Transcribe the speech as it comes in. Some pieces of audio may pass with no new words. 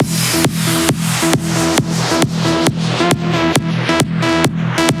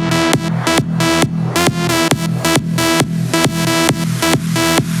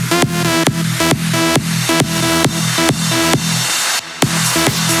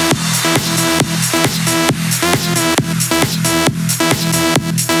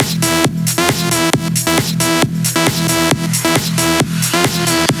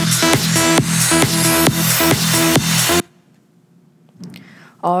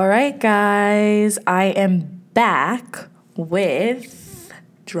All right, guys, I am back with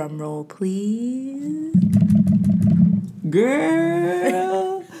drum roll, please.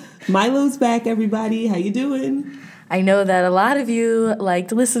 Girl, Milo's back, everybody. How you doing? I know that a lot of you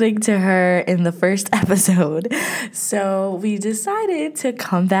liked listening to her in the first episode, so we decided to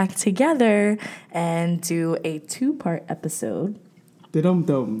come back together and do a 2-part episode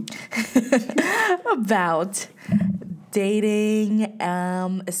Dum-dum. about dating,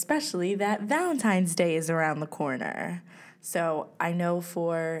 especially that Valentine's Day is around the corner. So I know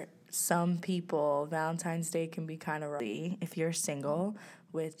for some people, Valentine's Day can be kind of rough if you're single,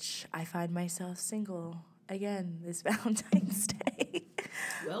 which I find myself single again this Valentine's Day.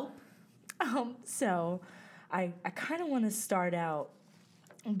 Well, So I kind of want to start out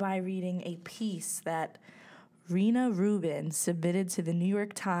by reading a piece that Rena Rubin submitted to the New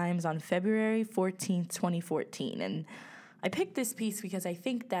York Times on February 14th, 2014. And I picked this piece because I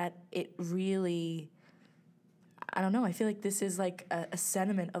think that it really, I don't know, I feel like this is like a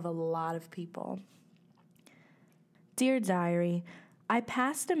sentiment of a lot of people. Dear Diary, I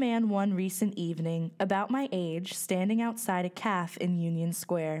passed a man one recent evening, about my age, standing outside a cafe in Union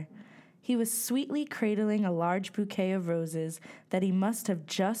Square. He was sweetly cradling a large bouquet of roses that he must have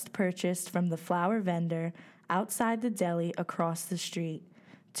just purchased from the flower vendor outside the deli across the street,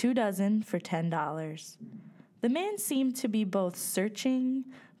 2 dozen for $10. The man seemed to be both searching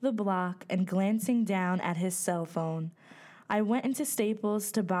the block and glancing down at his cell phone. I went into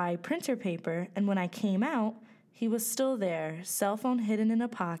Staples to buy printer paper, and when I came out, he was still there, cell phone hidden in a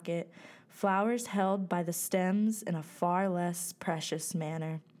pocket, flowers held by the stems in a far less precious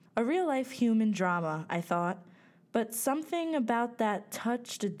manner. A real-life human drama, I thought, but something about that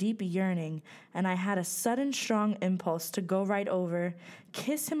touched a deep yearning, and I had a sudden strong impulse to go right over,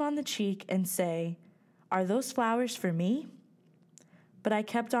 kiss him on the cheek, and say, "Are those flowers for me?" But I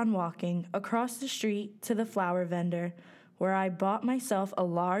kept on walking across the street to the flower vendor, where I bought myself a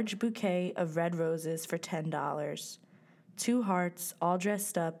large bouquet of red roses for $10. 2 hearts, all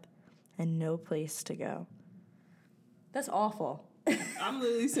dressed up, and no place to go. That's awful. I'm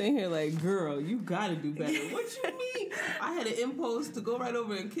literally sitting here like, girl, you gotta do better. What you mean? I had an impulse to go right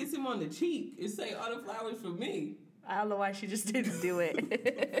over and kiss him on the cheek and say, "All the flowers for me." I don't know why she just didn't do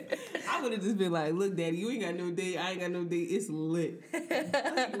it. I would have just been like, "Look, Daddy, you ain't got no date. I ain't got no date. It's lit." Like,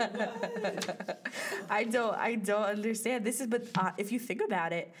 what? I don't understand. But if you think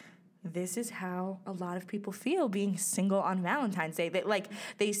about it, this is how a lot of people feel being single on Valentine's Day.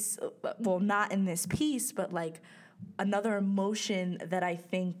 Well, not in this piece, but like another emotion that I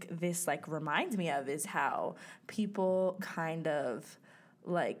think this like reminds me of is how people kind of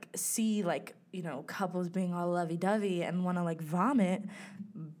like see like, you know, couples being all lovey-dovey and want to like vomit,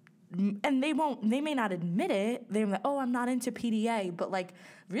 and they may not admit it. They're like, "Oh, I'm not into PDA," but like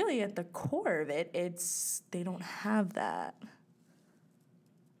really at the core of it, it's they don't have that.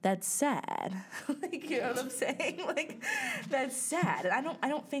 That's sad. Like, you know what I'm saying? Like, that's sad. And I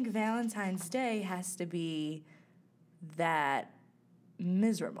don't think Valentine's Day has to be that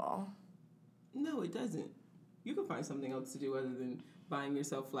miserable. No, it doesn't. You can find something else to do other than buying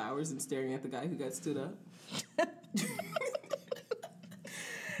yourself flowers and staring at the guy who got stood up.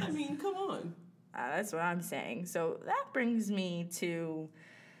 I mean, come on. That's what I'm saying. So that brings me to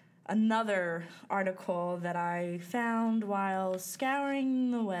another article that I found while scouring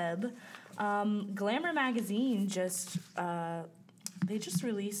the web. Glamour magazine just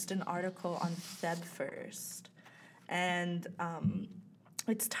released an article on Feb 1st, and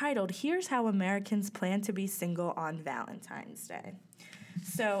it's titled, "Here's How Americans Plan to Be Single on Valentine's Day."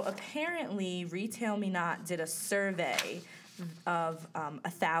 So apparently Retail Me Not did a survey of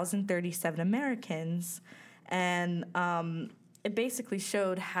 1,037 Americans, and it basically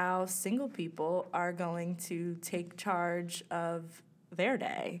showed how single people are going to take charge of their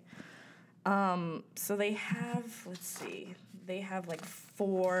day. So they have, like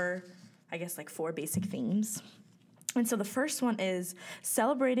four basic themes. And so the first one is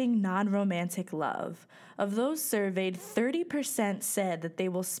celebrating non-romantic love. Of those surveyed, 30% said that they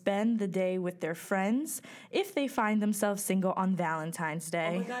will spend the day with their friends if they find themselves single on Valentine's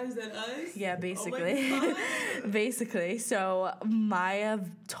Day. Oh my God, is that us? Yeah, basically. Oh Basically. So Maya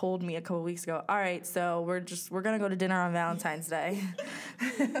told me a couple weeks ago, all right, so we're going to go to dinner on Valentine's Day.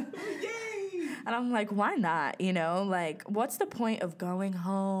 Yay! And I'm like, why not? You know, like, what's the point of going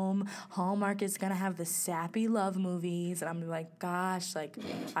home? Hallmark is going to have the sappy love movies. And I'm like, gosh, like,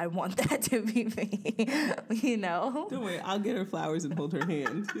 I want that to be me, you know? Don't worry, I'll get her flowers and hold her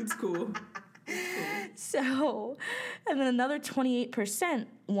hand. It's cool. So, and then another 28%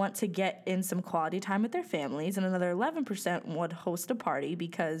 want to get in some quality time with their families, and another 11% would host a party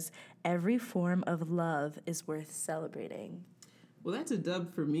because every form of love is worth celebrating. Well, that's a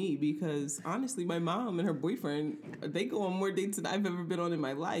dub for me because honestly, my mom and her boyfriend, they go on more dates than I've ever been on in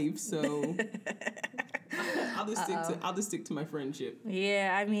my life. So I'll just stick to my friendship.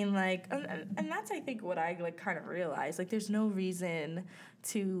 Yeah, I mean, like, and that's, I think, what I, like, kind of realized. Like, there's no reason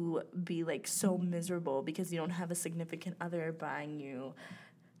to be, like, so miserable because you don't have a significant other buying you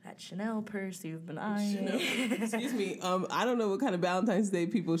that Chanel purse you've been eyeing. Chanel. Excuse me. I don't know what kind of Valentine's Day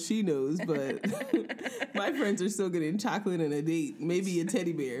people she knows, but my friends are still getting chocolate and a date. Maybe a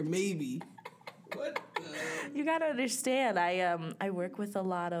teddy bear. Maybe. What the? You gotta understand, I work with a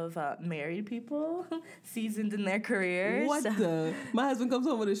lot of married people, seasoned in their careers. What the? My husband comes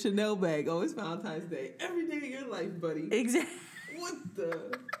home with a Chanel bag. Oh, it's Valentine's Day. Every day of your life, buddy. Exactly. What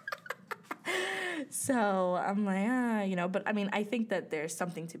the? So I'm like, but I mean, I think that there's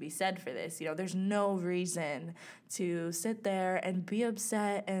something to be said for this. There's no reason to sit there and be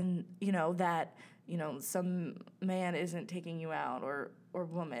upset and, that, some man isn't taking you out or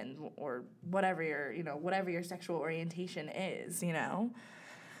woman or whatever your sexual orientation is.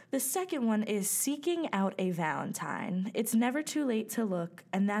 The second one is seeking out a Valentine. It's never too late to look,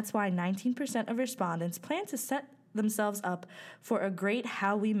 and that's why 19% of respondents plan to set themselves up for a great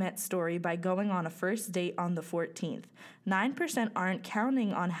how we met story by going on a first date on the 14th. 9% aren't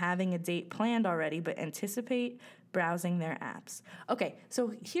counting on having a date planned already, but anticipate browsing their apps. Okay,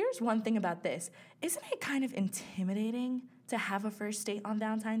 so here's one thing about this. Isn't it kind of intimidating to have a first date on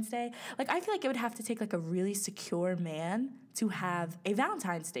Valentine's Day? Like, I feel like it would have to take, like, a really secure man to have a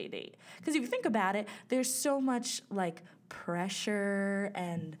Valentine's Day date. Because if you think about it, there's so much, like, pressure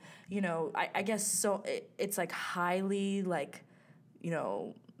and, I guess so it's, like, highly, like, I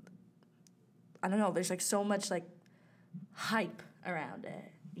don't know, there's, like, so much, like, hype around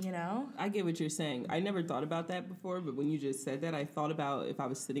it. I get what you're saying. I never thought about that before, but when you just said that, I thought about if I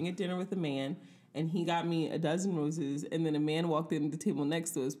was sitting at dinner with a man and he got me a dozen roses, and then a man walked in at the table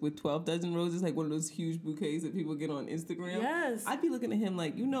next to us with 12 dozen roses, like one of those huge bouquets that people get on Instagram. Yes. I'd be looking at him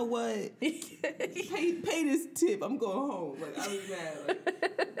like, you know what? pay this tip. I'm going home. Like, I'd be mad.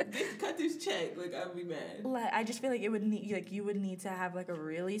 Like, cut this check. Like, I'd be mad. Like, I just feel like you would need to have, like, a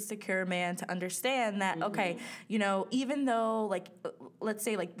really secure man to understand that, okay, even though, like, let's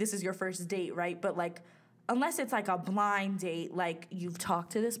say, like, this is your first date, right? But, like, unless it's, like, a blind date, like, you've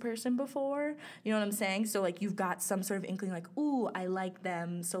talked to this person before, you know what I'm saying? So, like, you've got some sort of inkling, like, ooh, I like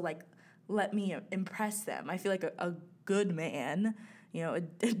them, so, like, let me impress them. I feel like a good man, a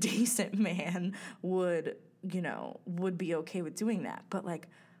decent man would be okay with doing that. But, like,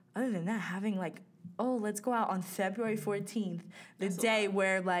 other than that, having, like, oh, let's go out on February 14th, the day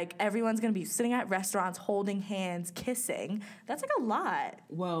where, like, everyone's going to be sitting at restaurants, holding hands, kissing. That's, like, a lot.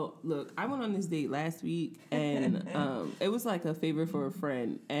 Well, look, I went on this date last week, and it was, like, a favor for a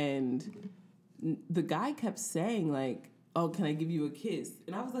friend. And the guy kept saying, like, oh, can I give you a kiss?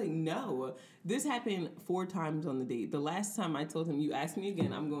 And I was like, no. This happened 4 times on the date. The last time I told him, you ask me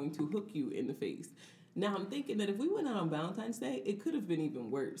again, I'm going to hook you in the face. Now, I'm thinking that if we went out on Valentine's Day, it could have been even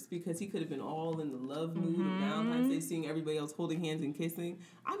worse because he could have been all in the love mood of Valentine's Day, seeing everybody else holding hands and kissing.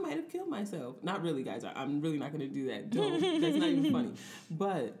 I might have killed myself. Not really, guys. I'm really not going to do that. Don't. That's not even funny.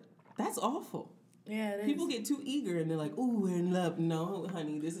 But that's awful. Yeah, it People is. get too eager and they're like, "Ooh, we're in love." No,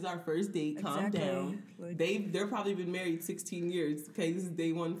 honey, this is our first date. Calm down. Like, They're probably been married 16 years. Okay, this is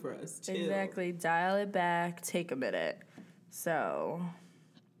day 1 for us. Chill. Exactly. Dial it back. Take a minute. So,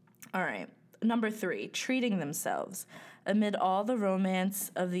 all right. Number 3, treating themselves. Amid all the romance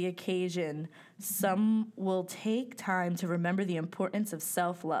of the occasion, some will take time to remember the importance of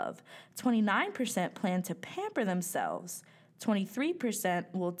self-love. 29% plan to pamper themselves. 23%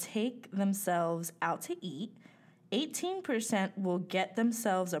 will take themselves out to eat. 18% will get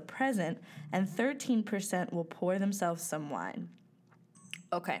themselves a present. And 13% will pour themselves some wine.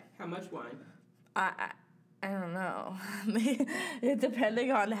 Okay. How much wine? I don't know.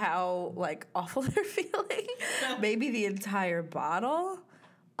 Depending on how, like, awful they're feeling, maybe the entire bottle.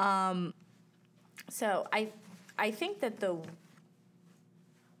 So I think that the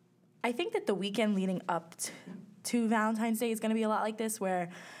weekend leading up to Valentine's Day is going to be a lot like this, where,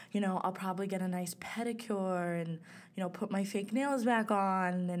 I'll probably get a nice pedicure and, put my fake nails back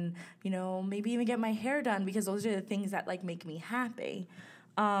on and, maybe even get my hair done because those are the things that, like, make me happy.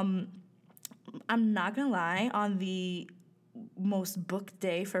 I'm not going to lie, on the most booked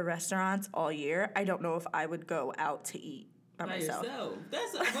day for restaurants all year, I don't know if I would go out to eat by myself. Yourself.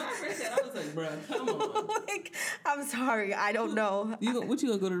 That's when I first said, I was like, bro, come on. Like, I'm sorry, I don't know. You gonna go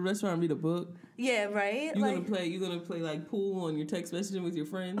to the restaurant and read a book? Yeah, right. You gonna play like pool on your text messaging with your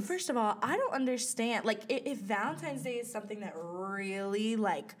friends? First of all, I don't understand. Like, if Valentine's Day is something that really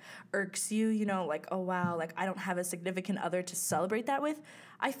like irks you, you know, like, oh wow, like I don't have a significant other to celebrate that with.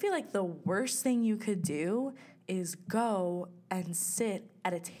 I feel like the worst thing you could do is go and sit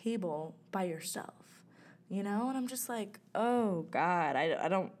at a table by yourself. You know, and I'm just like, oh God, I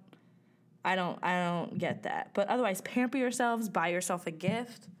don't get that. But otherwise, pamper yourselves, buy yourself a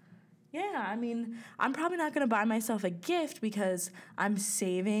gift. Yeah, I mean, I'm probably not going to buy myself a gift because I'm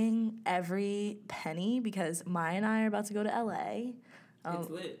saving every penny because Maya and I are about to go to LA. It's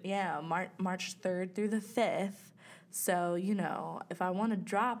lit. Yeah, March 3rd through the 5th. So, you know, if I want to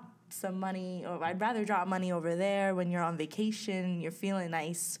drop some money, or I'd rather drop money over there when you're on vacation, you're feeling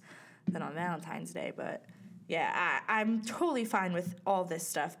nice, than on Valentine's Day. But yeah, I'm totally fine with all this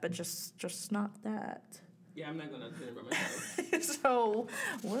stuff, but just not that. Yeah, I'm not going out to dinner by myself. So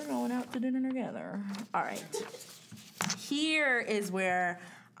we're going out to dinner together. All right. Here is where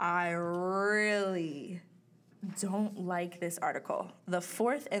I really don't like this article. The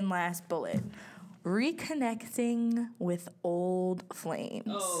fourth and last bullet. Reconnecting with old flames.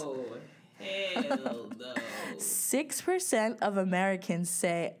 Oh, hell no. 6% of Americans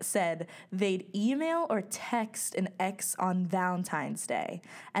said they'd email or text an ex on Valentine's Day,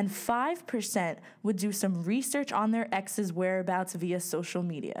 and 5% would do some research on their ex's whereabouts via social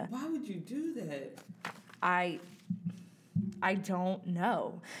media. Why would you do that? I don't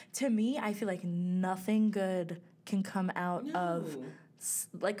know. To me, I feel like nothing good can come out of,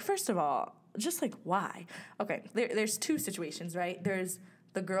 like, first of all, just like why? Okay, there's two situations, right? There's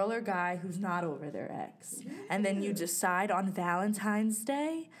the girl or guy who's not over their ex. Yeah. And then you decide on Valentine's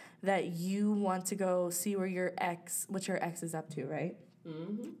Day that you want to go see what your ex is up to, right?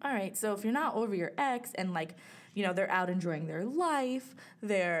 Mm-hmm. All right, so if you're not over your ex and, like, you know, they're out enjoying their life,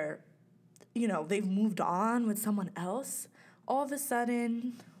 they've moved on with someone else, all of a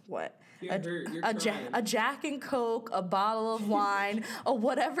sudden, what? A Jack and Coke, a bottle of wine, or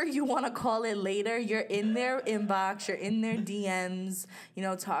whatever you want to call it later. You're in their inbox, you're in their DMs, you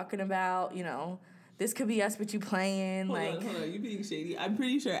know, talking about, you know, this could be us, but you playing. Hold on, you being shady. I'm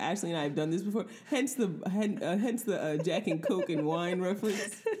pretty sure Ashley and I have done this before. Hence the Jack and Coke and wine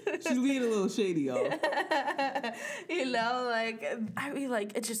reference. She's being a little shady, y'all. You know, like, I mean,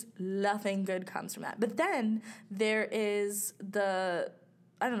 like, it's just nothing good comes from that. But then there is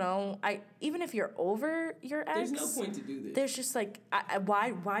I don't know. Even if you're over your ex, there's no point to do this. There's just like,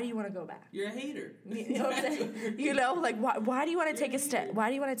 why do you want to go back? You're a hater. You know what I'm saying? You know, like why do you want to take a step? Why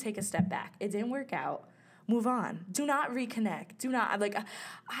do you want to take a step back? It didn't work out. Move on. Do not reconnect. Do not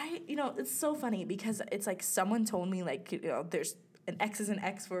you know, it's so funny because it's like someone told me, like, you know, there's an ex is an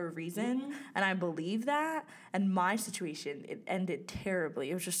ex for a reason, mm-hmm. and I believe that. And my situation, it ended terribly.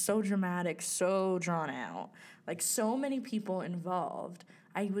 It was just so dramatic, so drawn out, like so many people involved.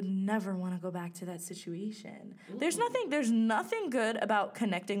 I would never want to go back to that situation. Ooh. There's nothing good about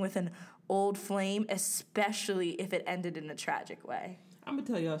connecting with an old flame, especially if it ended in a tragic way. I'm going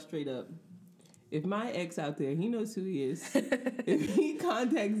to tell y'all straight up. If my ex out there, he knows who he is. If he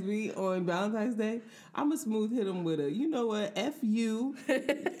contacts me on Valentine's Day, I'm going to smooth hit him with a, you know what, F you,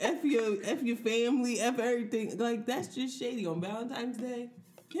 F your family, F everything. Like, that's just shady on Valentine's Day.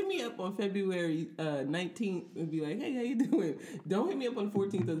 Hit me up on February 19th and be like, hey, how you doing? Don't hit me up on the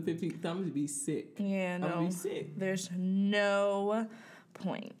 14th or the 15th. I'm going to be sick. Yeah, no. I'm going to be sick. There's no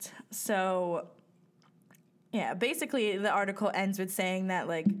point. So, yeah, basically the article ends with saying that,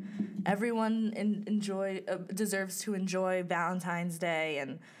 like, everyone deserves to enjoy Valentine's Day.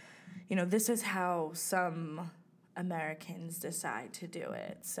 And, you know, this is how some Americans decide to do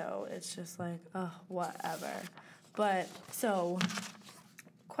it. So it's just like, oh, whatever. But, so...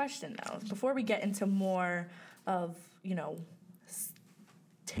 question though, before we get into more of, you know,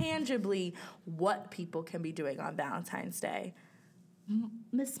 tangibly what people can be doing on Valentine's Day,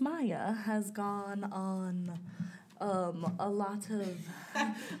 Miss Maya has gone on a lot of...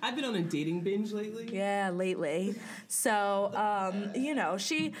 I've been on a dating binge lately. Yeah, lately. So, you know,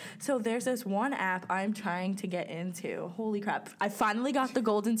 so there's this one app I'm trying to get into. Holy crap. I finally got the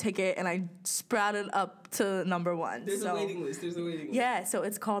golden ticket and I sprouted up to number one. There's a waiting list. Yeah, so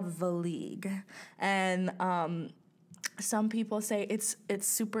it's called The League. And some people say it's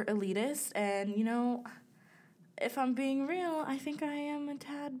super elitist, and, you know... if I'm being real, I think I am a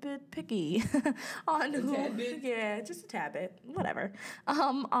tad bit picky on who. Tad bit? Yeah, just a tad bit, whatever.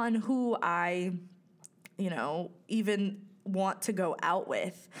 On who I, you know, even want to go out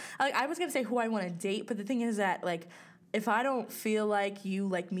with. Like, I was gonna say who I want to date, but the thing is that, like, if I don't feel like you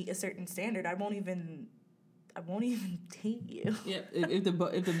like meet a certain standard, I won't even date you. Yeah, if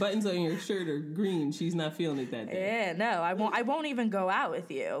the buttons on your shirt are green, she's not feeling it that day. Yeah, no, I won't even go out with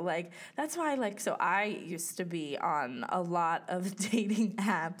you. Like, that's why, like, so I used to be on a lot of dating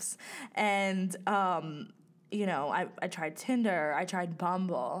apps, and you know, I tried Tinder, I tried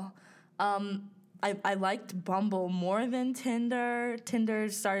Bumble. I liked Bumble more than Tinder. Tinder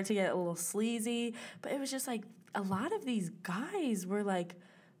started to get a little sleazy, but it was just like a lot of these guys were like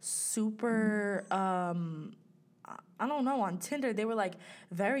super I don't know, on Tinder, they were like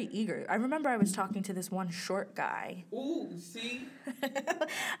very eager. I remember I was talking to this one short guy. Ooh, see?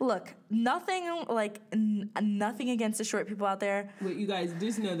 Look, nothing against the short people out there. But you guys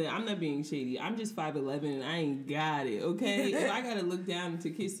just know that I'm not being shady. I'm just 5'11" and I ain't got it, okay? If I gotta look down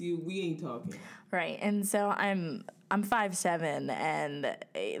to kiss you, we ain't talking. Right, and so I'm 5'7", and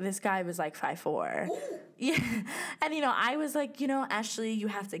this guy was like 5'4". Ooh. Yeah, and you know, I was like, you know, Ashley, you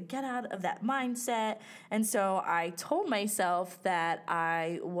have to get out of that mindset. And so I told myself that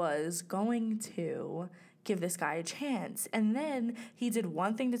I was going to give this guy a chance. And then he did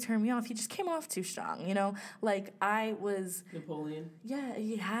one thing to turn me off. He just came off too strong, you know? Like, I was... Napoleon? Yeah,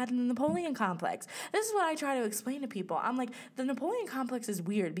 he had a Napoleon complex. This is what I try to explain to people. I'm like, the Napoleon complex is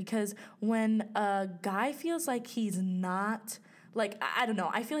weird because when a guy feels like he's not... Like, I don't know.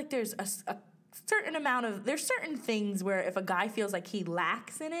 I feel like there's a certain amount of... There's certain things where if a guy feels like he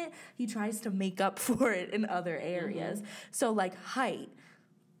lacks in it, he tries to make up for it in other areas. Mm-hmm. So, like, height.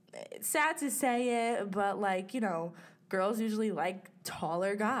 Sad to say it, but, like, you know, girls usually like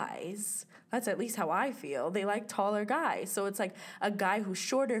taller guys. That's at least how I feel. They like taller guys. So it's like a guy who's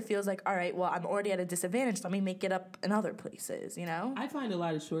shorter feels like, all right, well, I'm already at a disadvantage. Let me make it up in other places, you know? I find a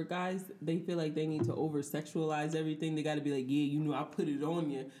lot of short guys, they feel like they need to over-sexualize everything. They got to be like, yeah, you know, I'll put it on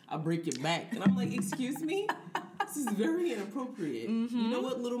you. I'll break your back. And I'm like, excuse me? This is very inappropriate. Mm-hmm. You know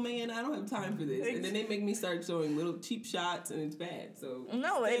what, little man? I don't have time for this. And then they make me start showing little cheap shots, and it's bad. So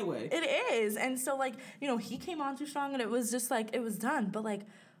stay away. It is. And so, like, you know, he came on too strong, and it was just like, it was done. But, like,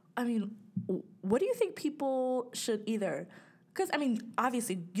 I mean, what do you think people should either... Because, I mean,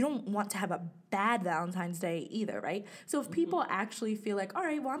 obviously, you don't want to have a bad Valentine's Day either, right? So if people actually feel like, all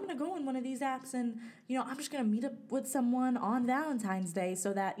right, well, I'm going to go on one of these apps and, you know, I'm just going to meet up with someone on Valentine's Day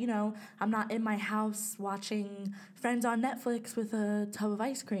so that, you know, I'm not in my house watching Friends on Netflix with a tub of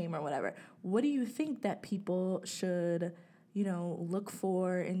ice cream or whatever. What do you think that people should, you know, look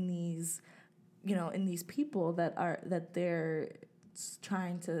for in these, you know, in these people that they're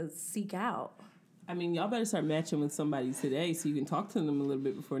trying to seek out? I mean, y'all better start matching with somebody today so you can talk to them a little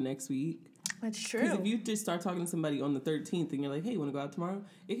bit before next week. That's true. Because if you just start talking to somebody on the 13th and you're like, hey, want to go out tomorrow?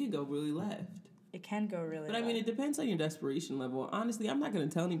 It can go really left. It can go really left. But, I mean, it depends on your desperation level. Honestly, I'm not going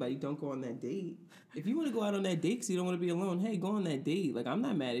to tell anybody don't go on that date. If you want to go out on that date because you don't want to be alone, hey, go on that date. Like, I'm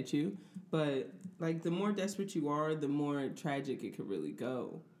not mad at you. But, like, the more desperate you are, the more tragic it could really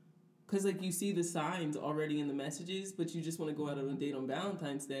go. Because, like, you see the signs already in the messages, but you just want to go out on a date on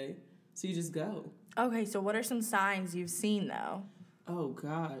Valentine's Day. So you just go. Okay, so what are some signs you've seen, though? Oh,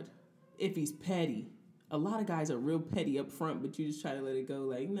 God. If he's petty. A lot of guys are real petty up front, but you just try to let it go.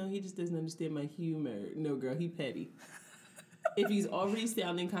 Like, no, he just doesn't understand my humor. No, girl, he petty. If he's already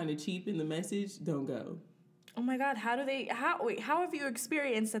sounding kind of cheap in the message, don't go. Oh, my God. How have you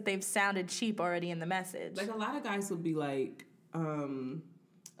experienced that they've sounded cheap already in the message? Like, a lot of guys will be like,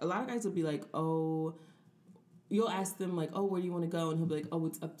 oh... You'll ask them, like, oh, where do you want to go? And he'll be like, oh,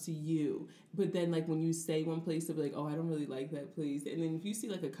 it's up to you. But then, like, when you say one place, they'll be like, oh, I don't really like that place. And then if you see,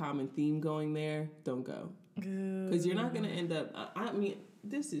 like, a common theme going there, don't go. Because you're not going to end up... I mean,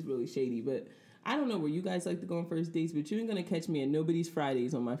 this is really shady, but I don't know where you guys like to go on first dates, but you ain't going to catch me at nobody's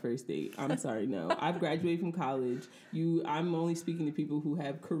Fridays on my first date. I'm sorry, no. I've graduated from college. I'm only speaking to people who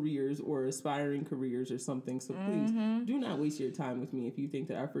have careers or aspiring careers or something. So please, do not waste your time with me if you think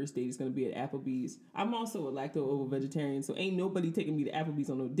that our first date is going to be at Applebee's. I'm also a lacto-ovo-vegetarian, so ain't nobody taking me to Applebee's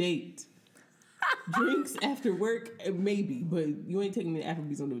on no date. Drinks after work, maybe, but you ain't taking me to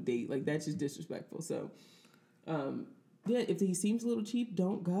Applebee's on no date. Like, that's just disrespectful. So, yeah, if he seems a little cheap,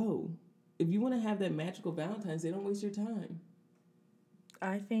 don't go. If you want to have that magical Valentine's Day, don't waste your time.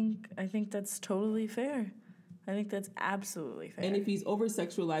 I think that's totally fair. I think that's absolutely fair. And if he's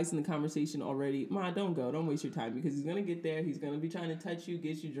over-sexualizing the conversation already, don't go. Don't waste your time because he's going to get there. He's going to be trying to touch you,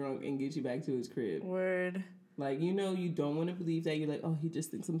 get you drunk, and get you back to his crib. Word. Like, you know, you don't want to believe that. You're like, oh, he just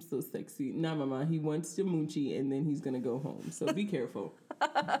thinks I'm so sexy. Nah, mama, he wants to moochie, and then he's going to go home. So be careful.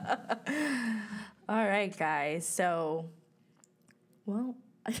 All right, guys. So, well...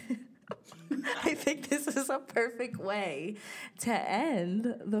 I think this is a perfect way to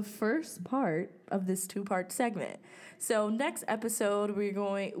end the first part of this 2-part segment. So next episode,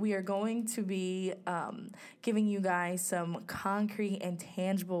 we are going to be giving you guys some concrete and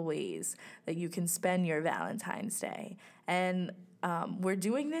tangible ways that you can spend your Valentine's Day. And we're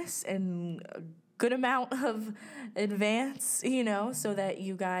doing this in a good amount of advance, so that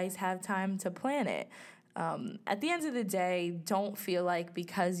you guys have time to plan it. At the end of the day, don't feel like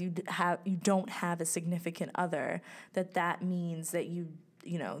because you don't have a significant other that means that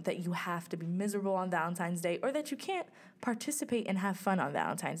that you have to be miserable on Valentine's Day or that you can't participate and have fun on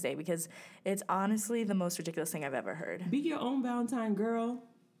Valentine's Day, because it's honestly the most ridiculous thing I've ever heard. Be your own Valentine, girl.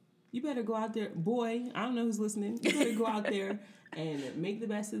 You better go out there. Boy, I don't know who's listening. You better go out there and make the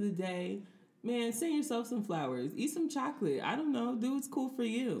best of the day. Man, send yourself some flowers. Eat some chocolate. I don't know. Do what's cool for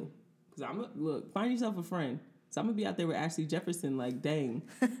you. Because look, find yourself a friend. So I'm going to be out there with Ashley Jefferson like, dang,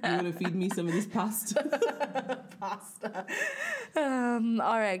 you want to feed me some of this pasta? Pasta.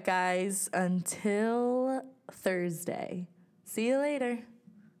 All right, guys. Until Thursday. See you later.